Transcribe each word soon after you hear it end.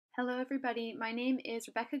Hello everybody, my name is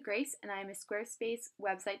Rebecca Grace and I'm a Squarespace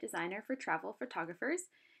website designer for travel photographers.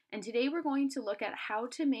 And today we're going to look at how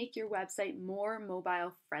to make your website more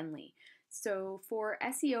mobile friendly. So for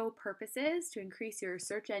SEO purposes, to increase your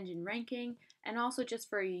search engine ranking and also just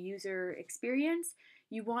for a user experience,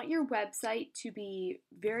 you want your website to be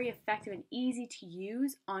very effective and easy to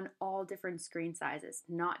use on all different screen sizes,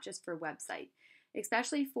 not just for website.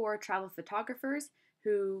 Especially for travel photographers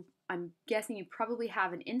who I'm guessing you probably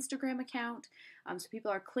have an Instagram account, so people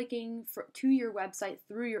are clicking to your website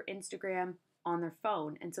through your Instagram on their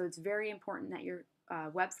phone, and so it's very important that your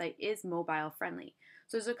website is mobile friendly.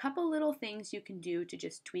 So there's a couple little things you can do to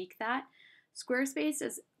just tweak that. Squarespace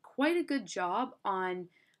does quite a good job on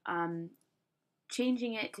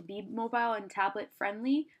changing it to be mobile and tablet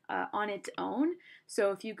friendly on its own.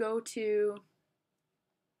 So if you go to,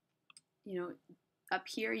 up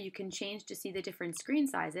here you can change to see the different screen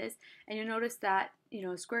sizes, and you'll notice that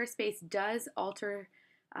Squarespace does alter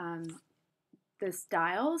the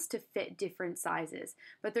styles to fit different sizes,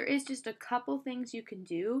 but there is just a couple things you can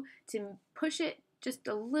do to push it just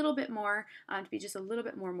a little bit more to be just a little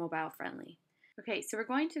bit more mobile friendly. Okay, so we're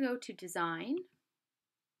going to go to Design,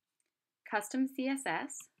 Custom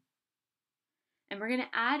CSS, and we're going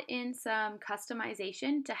to add in some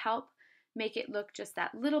customization to help make it look just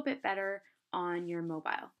that little bit better on your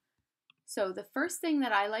mobile. So the first thing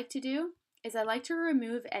that I like to do is I like to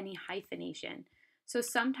remove any hyphenation. So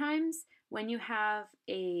sometimes when you have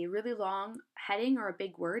a really long heading or a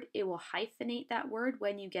big word, it will hyphenate that word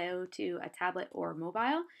when you go to a tablet or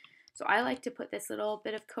mobile. So I like to put this little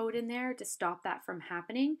bit of code in there to stop that from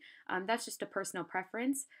happening. That's just a personal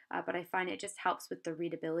preference, but I find it just helps with the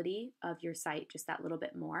readability of your site just that little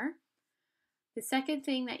bit more. The second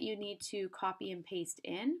thing that you need to copy and paste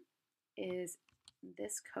in is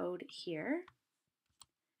this code here.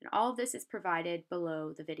 And all of this is provided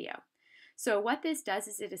below the video. So what this does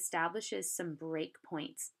is it establishes some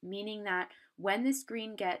breakpoints, meaning that when the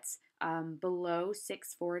screen gets below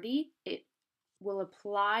 640, it will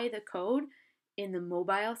apply the code in the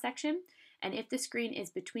mobile section. And if the screen is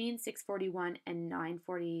between 641 and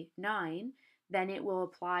 949, then it will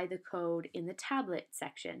apply the code in the tablet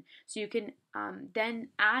section. So you can then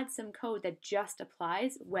add some code that just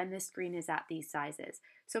applies when the screen is at these sizes.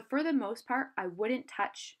 So for the most part, I wouldn't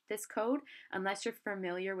touch this code unless you're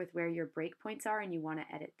familiar with where your breakpoints are and you want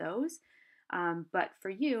to edit those. But for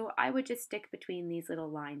you, I would just stick between these little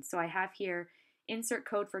lines. So I have here insert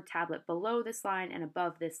code for tablet below this line and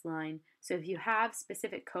above this line. So if you have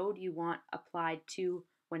specific code you want applied to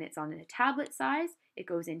when it's on a tablet size, it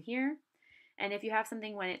goes in here. And if you have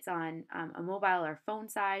something when it's on a mobile or phone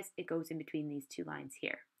size, it goes in between these two lines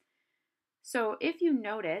here. So if you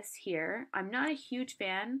notice here, I'm not a huge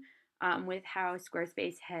fan with how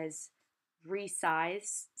Squarespace has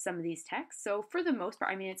resized some of these texts. So for the most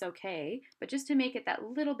part, I mean, it's okay, but just to make it that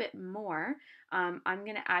little bit more, I'm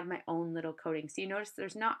going to add my own little coding. So you notice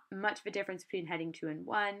there's not much of a difference between heading 2 and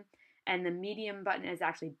 1, and the medium button is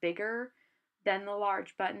actually bigger than the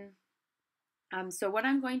large button. So what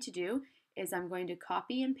I'm going to do is I'm going to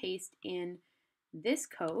copy and paste in this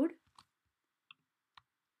code,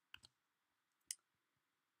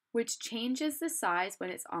 which changes the size when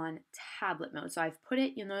it's on tablet mode. So I've put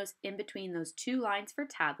it, you'll notice, in between those two lines for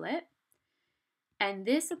tablet. And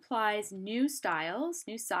this applies new styles,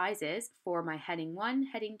 new sizes for my heading 1,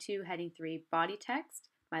 heading 2, heading 3 body text,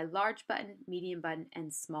 my large button, medium button,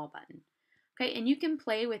 and small button. Okay, and you can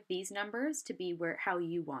play with these numbers to be how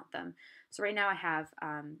you want them. So right now I have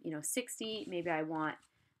 60. Maybe I want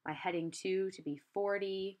my heading 2 to be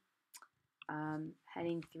 40,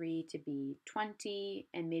 heading 3 to be 20,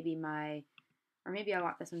 and maybe I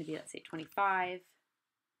want this one to be, let's say, 25.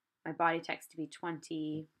 My body text to be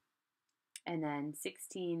 20, and then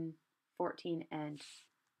 16, 14, and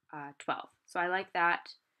 12. So I like that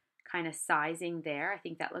kind of sizing there. I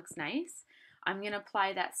think that looks nice. I'm going to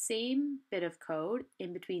apply that same bit of code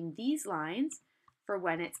in between these lines for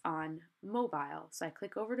when it's on mobile. So I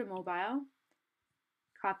click over to mobile,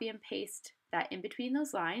 copy and paste that in between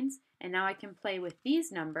those lines, and now I can play with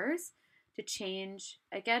these numbers to change,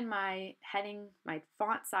 again, my heading, my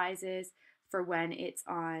font sizes for when it's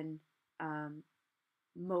on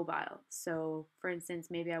mobile. So for instance,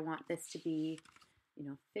 maybe I want this to be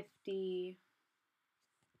 50,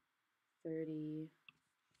 30,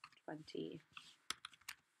 20,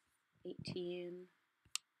 18,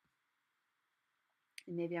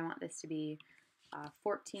 and maybe I want this to be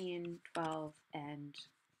 14, 12, and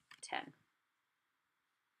 10,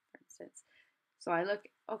 for instance. So I look,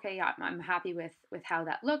 okay, yeah, I'm happy with how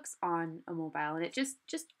that looks on a mobile, and it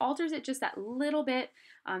just alters it just that little bit,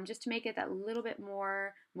 just to make it that little bit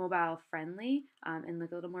more mobile friendly, and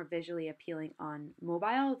look a little more visually appealing on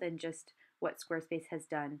mobile than just what Squarespace has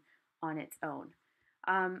done on its own.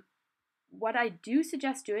 What I do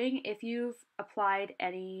suggest doing, if you've applied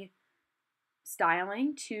any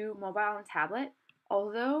styling to mobile and tablet,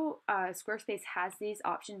 although Squarespace has these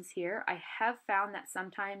options here, I have found that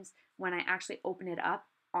sometimes when I actually open it up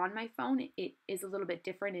on my phone, it is a little bit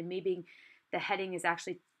different, and maybe the heading is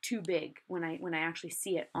actually too big when I actually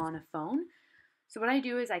see it on a phone. So what I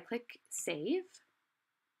do is I click Save,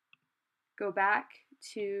 go back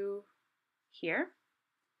to here,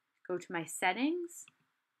 go to my settings,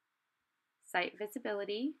 site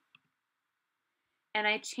visibility, and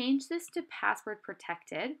I change this to password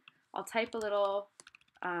protected. I'll type a little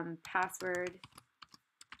password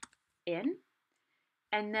in,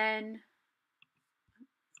 and then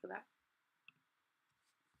let's go back.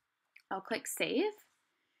 I'll click Save,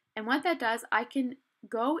 and what that does, I can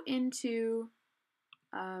go into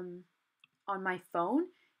on my phone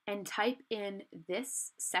and type in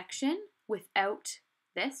this section without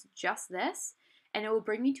this, just this, and it will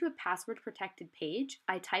bring me to a password protected page.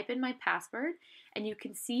 I type in my password, and you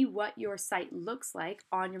can see what your site looks like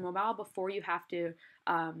on your mobile before you have to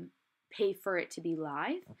pay for it to be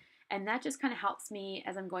live. And that just kind of helps me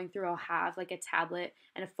as I'm going through. I'll have like a tablet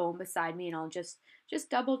and a phone beside me, and I'll just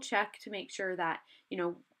double check to make sure that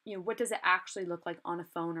what does it actually look like on a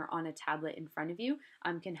phone or on a tablet in front of you,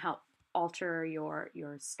 can help alter your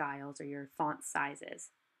styles or your font sizes.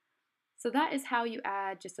 So that is how you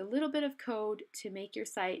add just a little bit of code to make your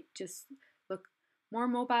site just look more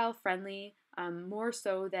mobile friendly, more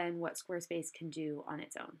so than what Squarespace can do on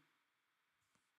its own.